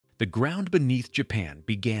The ground beneath Japan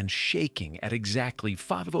began shaking at exactly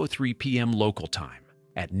 5:03 p.m. local time.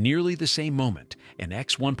 At nearly the same moment, an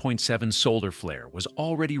X-1.7 solar flare was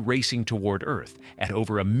already racing toward Earth at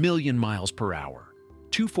over 1,000,000 miles per hour.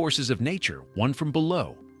 Two forces of nature, one from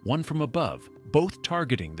below, one from above, both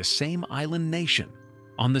targeting the same island nation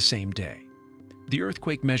on the same day. The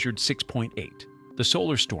earthquake measured 6.8. The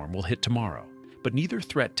solar storm will hit tomorrow, but neither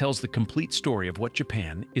threat tells the complete story of what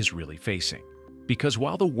Japan is really facing. Because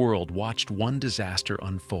while the world watched one disaster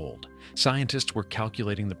unfold, scientists were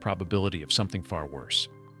calculating the probability of something far worse.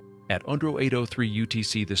 At 08:03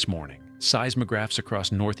 UTC this morning, seismographs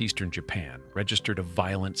across northeastern Japan registered a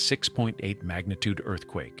violent 6.8 magnitude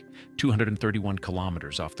earthquake, 231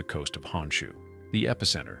 kilometers off the coast of Honshu. The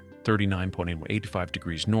epicenter, 39.85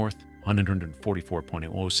 degrees north,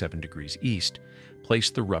 144.07 degrees east,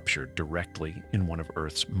 placed the rupture directly in one of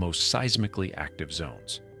Earth's most seismically active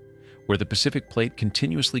zones, where the Pacific Plate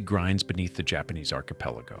continuously grinds beneath the Japanese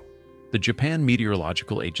archipelago. The Japan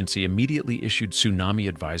Meteorological Agency immediately issued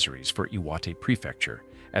tsunami advisories for Iwate Prefecture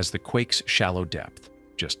as the quake's shallow depth,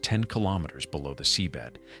 just 10 kilometers below the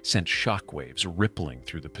seabed, sent shockwaves rippling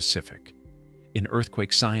through the Pacific. In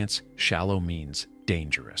earthquake science, shallow means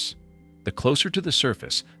dangerous. The closer to the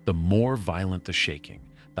surface, the more violent the shaking,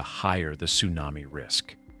 the higher the tsunami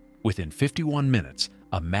risk. Within 51 minutes,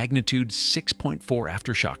 a magnitude 6.4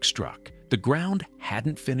 aftershock struck. The ground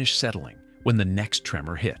hadn't finished settling when the next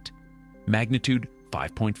tremor hit. Magnitude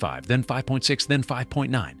 5.5, then 5.6, then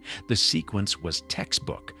 5.9. The sequence was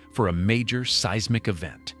textbook for a major seismic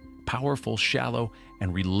event, powerful, shallow,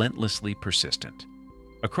 and relentlessly persistent.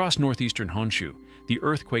 Across northeastern Honshu, the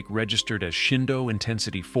earthquake registered as Shindo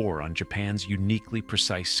Intensity 4 on Japan's uniquely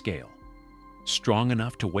precise scale. Strong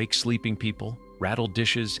enough to wake sleeping people, rattle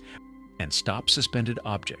dishes, and stop suspended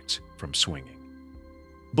objects from swinging.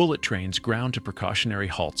 Bullet trains ground to precautionary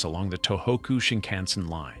halts along the Tohoku Shinkansen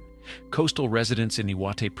line. Coastal residents in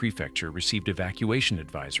Iwate Prefecture received evacuation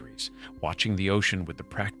advisories, watching the ocean with the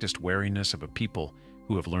practiced wariness of a people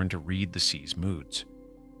who have learned to read the sea's moods.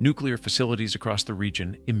 Nuclear facilities across the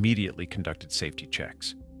region immediately conducted safety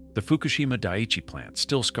checks. The Fukushima Daiichi plant,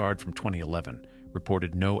 still scarred from 2011,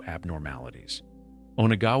 reported no abnormalities.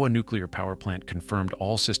 Onagawa Nuclear Power Plant confirmed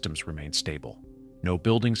all systems remained stable. No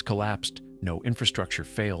buildings collapsed, no infrastructure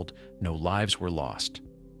failed, no lives were lost.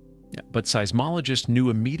 But seismologists knew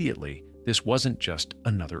immediately this wasn't just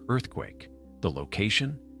another earthquake. The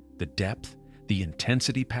location, the depth, the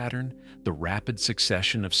intensity pattern, the rapid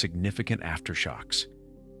succession of significant aftershocks.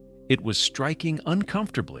 It was striking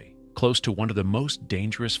uncomfortably close to one of the most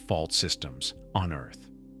dangerous fault systems on Earth.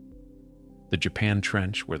 The Japan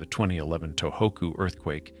Trench, where the 2011 Tohoku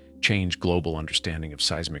earthquake changed global understanding of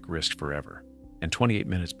seismic risk forever, and 28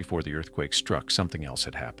 minutes before the earthquake struck, something else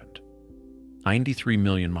had happened. 93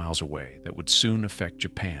 million miles away that would soon affect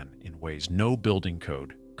Japan in ways no building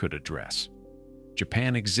code could address.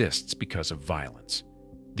 Japan exists because of violence.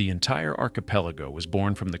 The entire archipelago was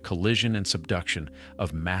born from the collision and subduction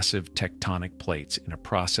of massive tectonic plates in a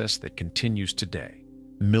process that continues today,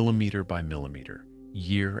 millimeter by millimeter,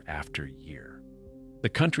 year after year. The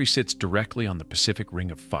country sits directly on the Pacific Ring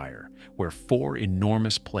of Fire, where four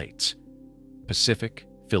enormous plates, Pacific,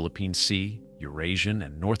 Philippine Sea, Eurasian,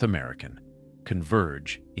 and North American,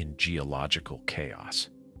 converge in geological chaos.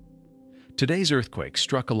 Today's earthquake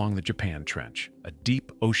struck along the Japan Trench, a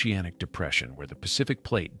deep oceanic depression where the Pacific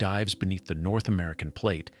Plate dives beneath the North American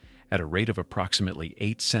Plate at a rate of approximately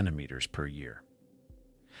 8 centimeters per year.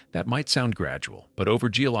 That might sound gradual, but over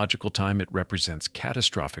geological time it represents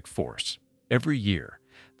catastrophic force. Every year,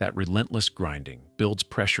 that relentless grinding builds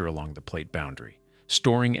pressure along the plate boundary,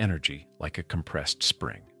 storing energy like a compressed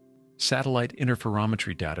spring. Satellite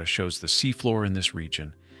interferometry data shows the seafloor in this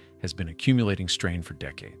region has been accumulating strain for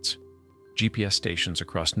decades. GPS stations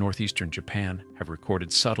across northeastern Japan have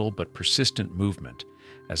recorded subtle but persistent movement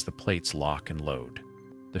as the plates lock and load.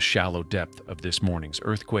 The shallow depth of this morning's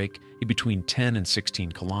earthquake, between 10 and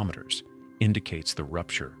 16 kilometers, indicates the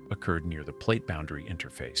rupture occurred near the plate boundary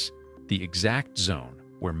interface, the exact zone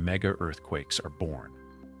where mega earthquakes are born.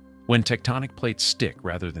 When tectonic plates stick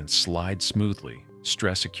rather than slide smoothly,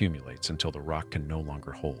 stress accumulates until the rock can no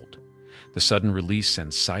longer hold. The sudden release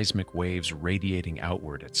sends seismic waves radiating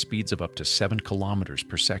outward at speeds of up to 7 kilometers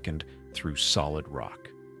per second through solid rock.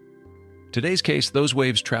 Today's case, those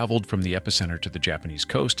waves traveled from the epicenter to the Japanese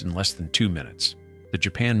coast in less than 2 minutes. The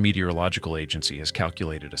Japan Meteorological Agency has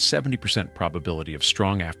calculated a 70% probability of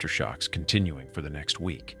strong aftershocks continuing for the next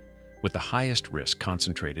week, with the highest risk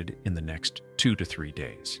concentrated in the next 2 to 3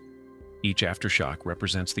 days. Each aftershock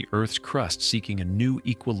represents the Earth's crust seeking a new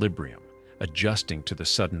equilibrium, adjusting to the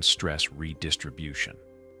sudden stress redistribution.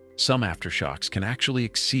 Some aftershocks can actually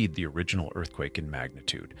exceed the original earthquake in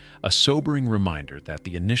magnitude, a sobering reminder that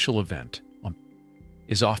the initial event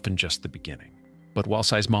is often just the beginning. But while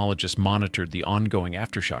seismologists monitored the ongoing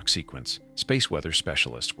aftershock sequence, space weather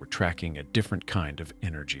specialists were tracking a different kind of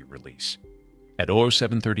energy release. At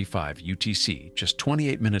 0735 UTC, just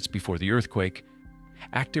 28 minutes before the earthquake,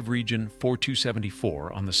 active region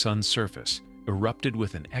 4274 on the Sun's surface erupted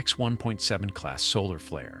with an X1.7 class solar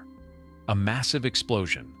flare, a massive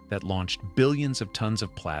explosion that launched billions of tons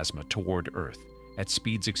of plasma toward Earth at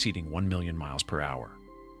speeds exceeding 1 million miles per hour.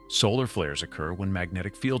 Solar flares occur when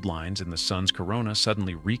magnetic field lines in the Sun's corona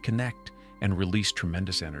suddenly reconnect and release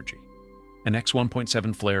tremendous energy. An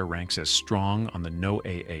X1.7 flare ranks as strong on the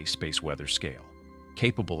NOAA space weather scale,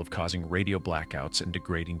 capable of causing radio blackouts and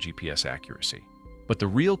degrading GPS accuracy. But the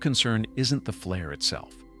real concern isn't the flare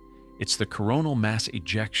itself. It's the coronal mass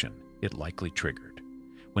ejection it likely triggered.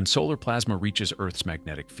 When solar plasma reaches Earth's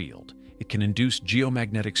magnetic field, it can induce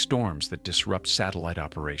geomagnetic storms that disrupt satellite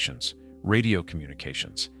operations, radio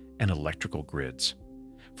communications, and electrical grids.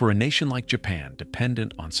 For a nation like Japan,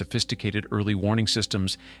 dependent on sophisticated early warning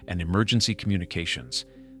systems and emergency communications,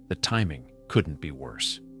 the timing couldn't be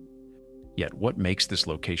worse. Yet what makes this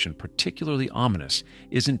location particularly ominous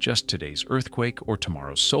isn't just today's earthquake or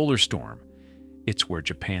tomorrow's solar storm. It's where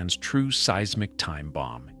Japan's true seismic time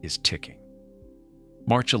bomb is ticking.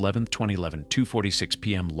 March 11, 2011, 2:46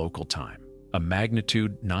 p.m. local time. A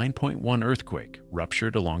magnitude 9.1 earthquake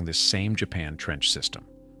ruptured along this same Japan trench system,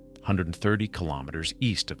 130 kilometers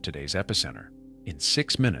east of today's epicenter. In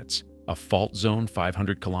 6 minutes, a fault zone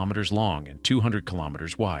 500 kilometers long and 200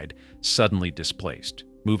 kilometers wide suddenly displaced,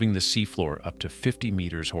 moving the seafloor up to 50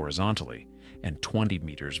 meters horizontally and 20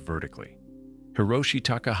 meters vertically. Hiroshi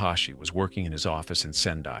Takahashi was working in his office in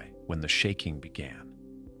Sendai when the shaking began.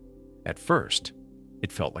 At first,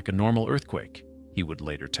 it felt like a normal earthquake, he would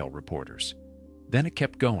later tell reporters. Then it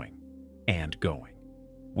kept going and going.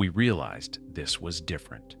 We realized this was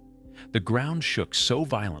different. The ground shook so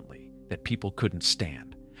violently that people couldn't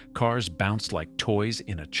stand. Cars bounced like toys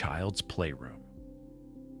in a child's playroom.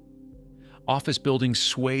 Office buildings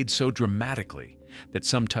swayed so dramatically that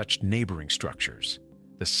some touched neighboring structures.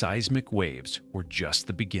 The seismic waves were just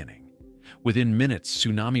the beginning. Within minutes,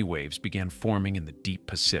 tsunami waves began forming in the deep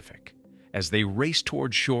Pacific. As they raced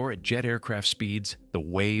toward shore at jet aircraft speeds, the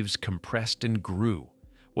waves compressed and grew.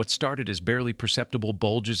 What started as barely perceptible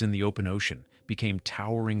bulges in the open ocean became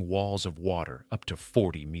towering walls of water up to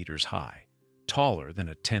 40 meters high, taller than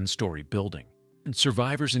a 10-story building. And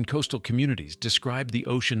survivors in coastal communities described the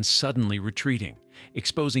ocean suddenly retreating,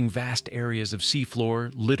 exposing vast areas of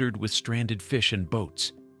seafloor littered with stranded fish and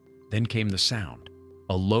boats. Then came the sound,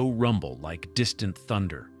 a low rumble like distant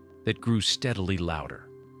thunder that grew steadily louder.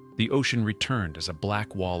 The ocean returned as a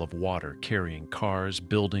black wall of water carrying cars,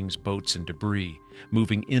 buildings, boats, and debris,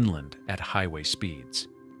 moving inland at highway speeds.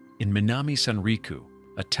 In Minami Sanriku,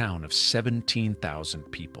 a town of 17,000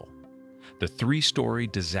 people, the 3-story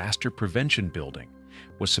disaster prevention building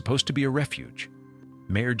was supposed to be a refuge.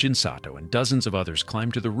 Mayor Jinsato and dozens of others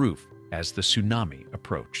climbed to the roof as the tsunami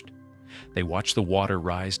approached. They watched the water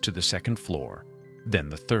rise to the 2nd floor, then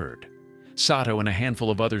the 3rd. Sato and a handful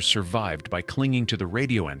of others survived by clinging to the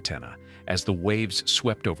radio antenna as the waves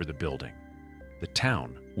swept over the building. The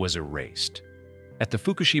town was erased. At the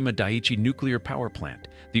Fukushima Daiichi nuclear power plant,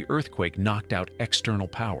 the earthquake knocked out external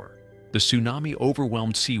power. The tsunami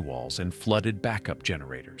overwhelmed seawalls and flooded backup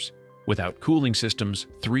generators. Without cooling systems,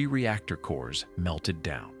 3 reactor cores melted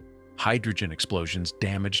down. Hydrogen explosions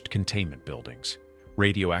damaged containment buildings.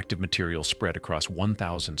 Radioactive material spread across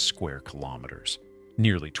 1,000 square kilometers.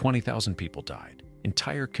 Nearly 20,000 people died.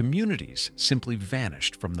 Entire communities simply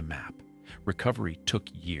vanished from the map. Recovery took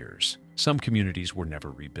years. Some communities were never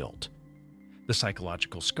rebuilt. The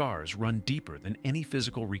psychological scars run deeper than any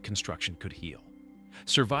physical reconstruction could heal.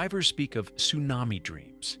 Survivors speak of tsunami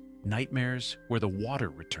dreams, nightmares where the water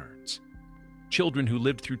returns. Children who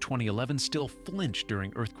lived through 2011 still flinch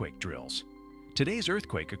during earthquake drills. Today's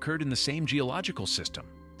earthquake occurred in the same geological system,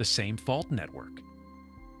 the same fault network,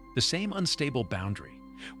 the same unstable boundary,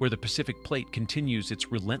 where the Pacific Plate continues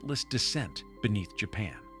its relentless descent beneath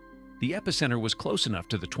Japan. The epicenter was close enough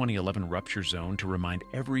to the 2011 rupture zone to remind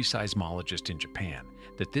every seismologist in Japan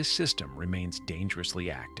that this system remains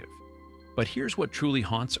dangerously active. But here's what truly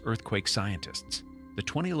haunts earthquake scientists. The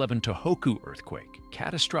 2011 Tohoku earthquake,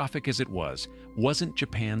 catastrophic as it was, wasn't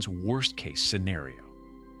Japan's worst-case scenario.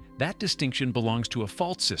 That distinction belongs to a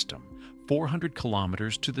fault system 400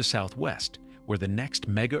 kilometers to the southwest, where the next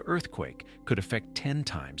mega-earthquake could affect 10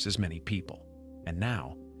 times as many people. And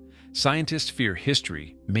now, scientists fear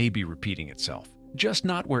history may be repeating itself, just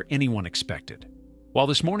not where anyone expected. While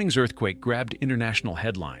this morning's earthquake grabbed international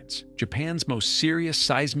headlines, Japan's most serious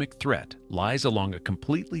seismic threat lies along a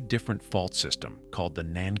completely different fault system called the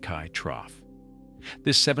Nankai Trough.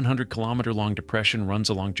 This 700-kilometer-long depression runs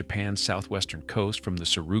along Japan's southwestern coast from the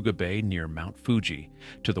Suruga Bay near Mount Fuji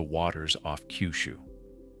to the waters off Kyushu.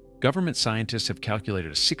 Government scientists have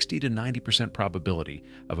calculated a 60 to 90% probability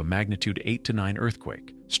of a magnitude 8 to 9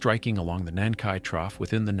 earthquake striking along the Nankai Trough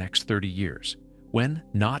within the next 30 years. When,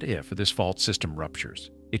 not if, this fault system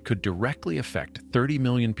ruptures, it could directly affect 30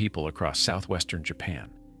 million people across southwestern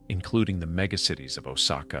Japan, including the megacities of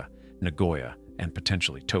Osaka, Nagoya, and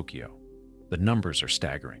potentially Tokyo. The numbers are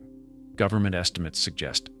staggering. Government estimates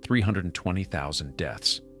suggest 320,000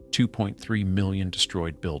 deaths, 2.3 million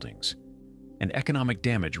destroyed buildings, and economic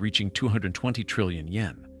damage reaching 220 trillion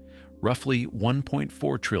yen, roughly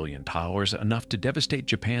 $1.4 trillion, enough to devastate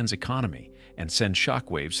Japan's economy and send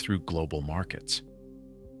shockwaves through global markets.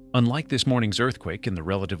 Unlike this morning's earthquake in the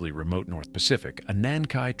relatively remote North Pacific, a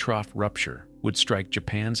Nankai Trough rupture would strike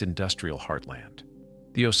Japan's industrial heartland.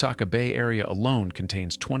 The Osaka Bay area alone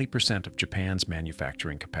contains 20% of Japan's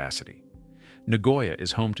manufacturing capacity. Nagoya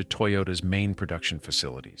is home to Toyota's main production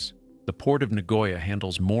facilities. The port of Nagoya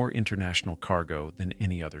handles more international cargo than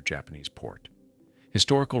any other Japanese port.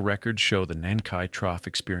 Historical records show the Nankai Trough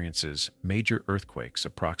experiences major earthquakes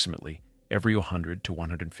approximately every 100 to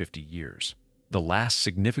 150 years. The last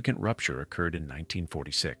significant rupture occurred in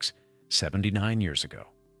 1946, 79 years ago.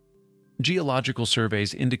 Geological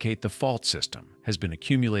surveys indicate the fault system has been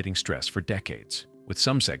accumulating stress for decades, with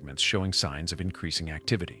some segments showing signs of increasing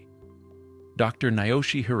activity. Dr.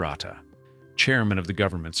 Naoshi Hirata, chairman of the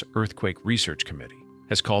government's Earthquake Research Committee,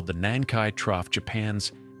 has called the Nankai Trough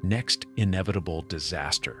Japan's next inevitable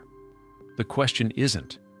disaster. The question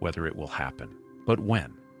isn't whether it will happen, but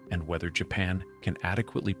when, and whether Japan can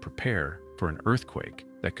adequately prepare for an earthquake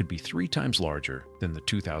that could be 3 times larger than the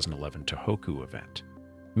 2011 Tohoku event.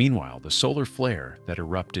 Meanwhile, the solar flare that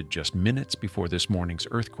erupted just minutes before this morning's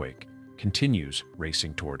earthquake continues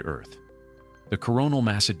racing toward Earth. The coronal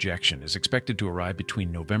mass ejection is expected to arrive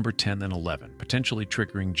between November 10 and 11, potentially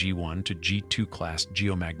triggering G1 to G2 class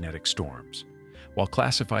geomagnetic storms. While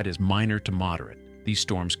classified as minor to moderate, these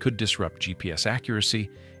storms could disrupt GPS accuracy,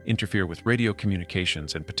 interfere with radio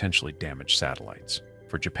communications, and potentially damage satellites.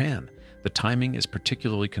 For Japan, the timing is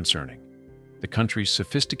particularly concerning. The country's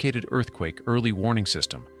sophisticated earthquake early warning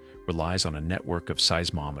system relies on a network of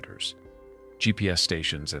seismometers, GPS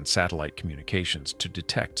stations, and satellite communications to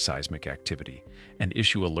detect seismic activity and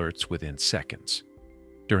issue alerts within seconds.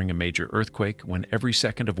 During a major earthquake, when every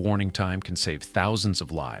second of warning time can save thousands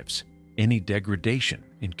of lives, any degradation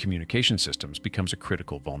in communication systems becomes a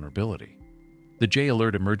critical vulnerability. The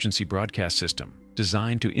J-Alert emergency broadcast system,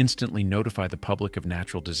 designed to instantly notify the public of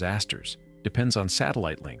natural disasters, depends on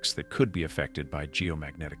satellite links that could be affected by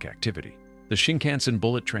geomagnetic activity. The Shinkansen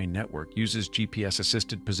bullet train network uses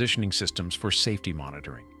GPS-assisted positioning systems for safety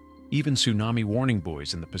monitoring. Even tsunami warning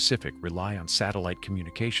buoys in the Pacific rely on satellite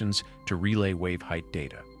communications to relay wave height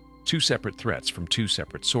data. 2 separate threats from 2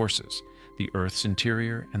 separate sources, the Earth's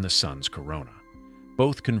interior and the Sun's corona,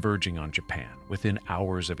 both converging on Japan within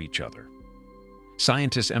hours of each other.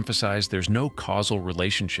 Scientists emphasize there's no causal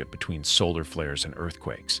relationship between solar flares and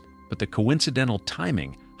earthquakes, but the coincidental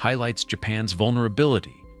timing highlights Japan's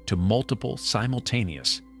vulnerability to multiple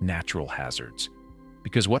simultaneous natural hazards,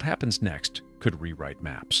 because what happens next could rewrite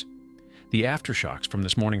maps. The aftershocks from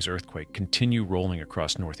this morning's earthquake continue rolling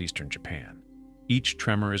across northeastern Japan. Each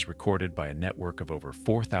tremor is recorded by a network of over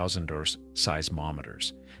 4,000 Earth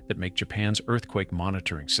seismometers that make Japan's earthquake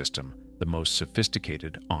monitoring system the most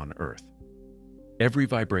sophisticated on Earth. Every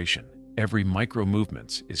vibration, every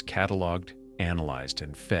micro-movement is cataloged, analyzed,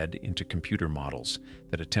 and fed into computer models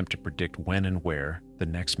that attempt to predict when and where the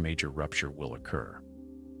next major rupture will occur.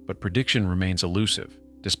 But prediction remains elusive.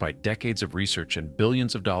 Despite decades of research and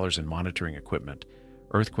billions of dollars in monitoring equipment,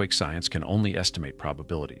 earthquake science can only estimate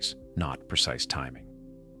probabilities, not precise timing.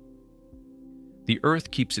 The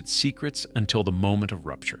Earth keeps its secrets until the moment of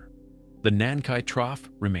rupture. The Nankai Trough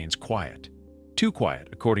remains quiet. Too quiet,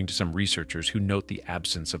 according to some researchers who note the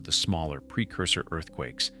absence of the smaller precursor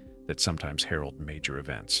earthquakes that sometimes herald major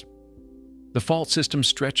events. The fault system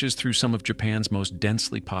stretches through some of Japan's most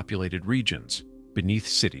densely populated regions, beneath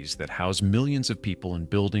cities that house millions of people and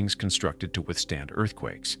buildings constructed to withstand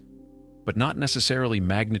earthquakes, but not necessarily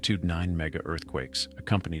magnitude 9 mega-earthquakes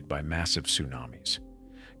accompanied by massive tsunamis.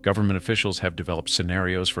 Government officials have developed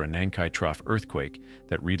scenarios for a Nankai Trough earthquake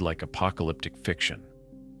that read like apocalyptic fiction.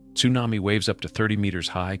 Tsunami waves up to 30 meters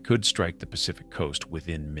high could strike the Pacific coast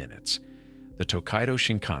within minutes. The Tokaido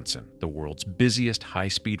Shinkansen, the world's busiest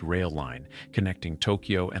high-speed rail line connecting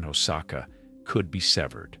Tokyo and Osaka, could be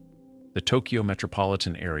severed. The Tokyo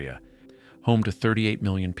metropolitan area, home to 38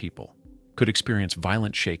 million people, could experience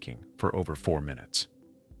violent shaking for over 4 minutes.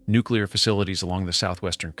 Nuclear facilities along the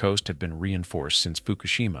southwestern coast have been reinforced since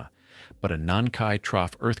Fukushima, but a Nankai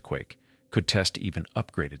Trough earthquake could test even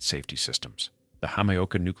upgraded safety systems. The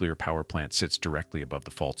Hamaoka nuclear power plant sits directly above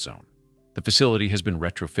the fault zone. The facility has been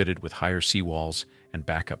retrofitted with higher seawalls and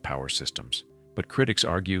backup power systems, but critics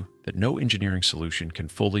argue that no engineering solution can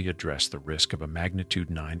fully address the risk of a magnitude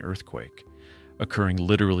 9 earthquake occurring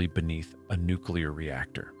literally beneath a nuclear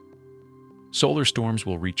reactor. Solar storms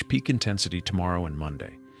will reach peak intensity tomorrow and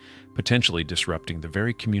Monday, potentially disrupting the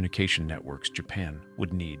very communication networks Japan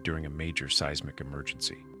would need during a major seismic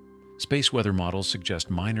emergency. Space weather models suggest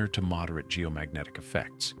minor to moderate geomagnetic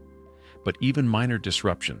effects, but even minor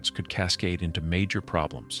disruptions could cascade into major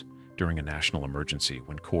problems during a national emergency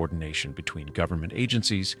when coordination between government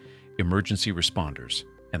agencies, emergency responders,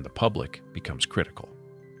 and the public becomes critical.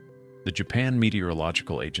 The Japan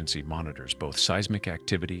Meteorological Agency monitors both seismic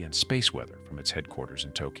activity and space weather from its headquarters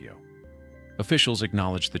in Tokyo. Officials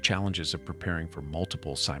acknowledge the challenges of preparing for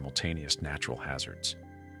multiple simultaneous natural hazards.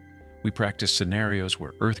 We practice scenarios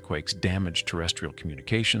where earthquakes damage terrestrial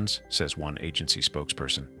communications, says one agency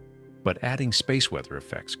spokesperson. But adding space weather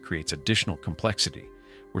effects creates additional complexity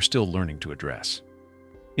we're still learning to address.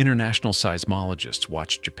 International seismologists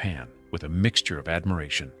watch Japan with a mixture of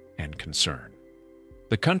admiration and concern.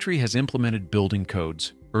 The country has implemented building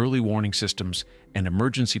codes, early warning systems, and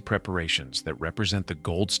emergency preparations that represent the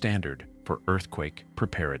gold standard for earthquake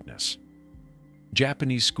preparedness.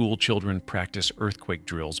 Japanese school children practice earthquake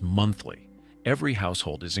drills monthly. Every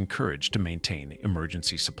household is encouraged to maintain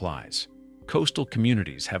emergency supplies. Coastal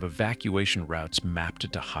communities have evacuation routes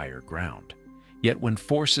mapped to higher ground. Yet when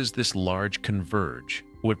forces this large converge,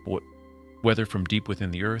 whether from deep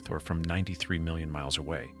within the Earth or from 93 million miles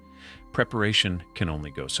away, preparation can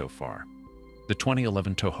only go so far. The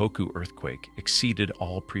 2011 Tohoku earthquake exceeded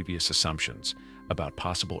all previous assumptions about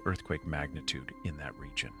possible earthquake magnitude in that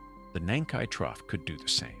region. The Nankai Trough could do the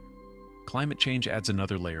same. Climate change adds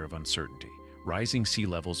another layer of uncertainty. Rising sea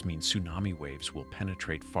levels mean tsunami waves will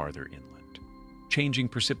penetrate farther inland. Changing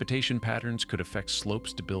precipitation patterns could affect slope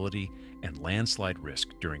stability and landslide risk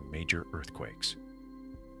during major earthquakes.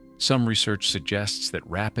 Some research suggests that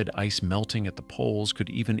rapid ice melting at the poles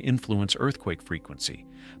could even influence earthquake frequency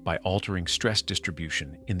by altering stress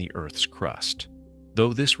distribution in the Earth's crust,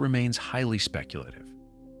 though this remains highly speculative.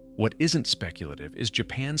 What isn't speculative is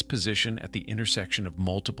Japan's position at the intersection of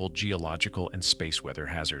multiple geological and space weather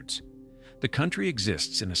hazards. The country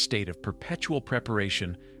exists in a state of perpetual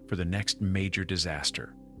preparation for the next major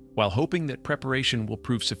disaster, while hoping that preparation will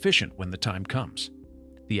prove sufficient when the time comes.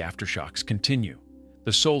 The aftershocks continue.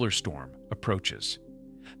 The solar storm approaches.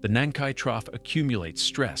 The Nankai Trough accumulates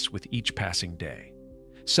stress with each passing day.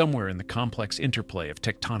 Somewhere in the complex interplay of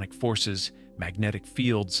tectonic forces, magnetic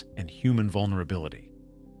fields, and human vulnerability,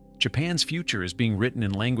 Japan's future is being written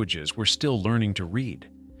in languages we're still learning to read.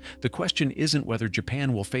 The question isn't whether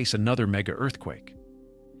Japan will face another mega earthquake.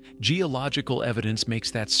 Geological evidence makes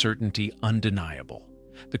that certainty undeniable.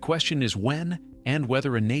 The question is when and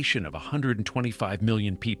whether a nation of 125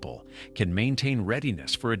 million people can maintain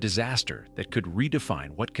readiness for a disaster that could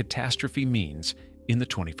redefine what catastrophe means in the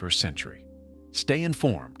 21st century. Stay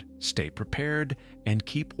informed, stay prepared, and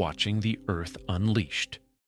keep watching the Earth Unleashed.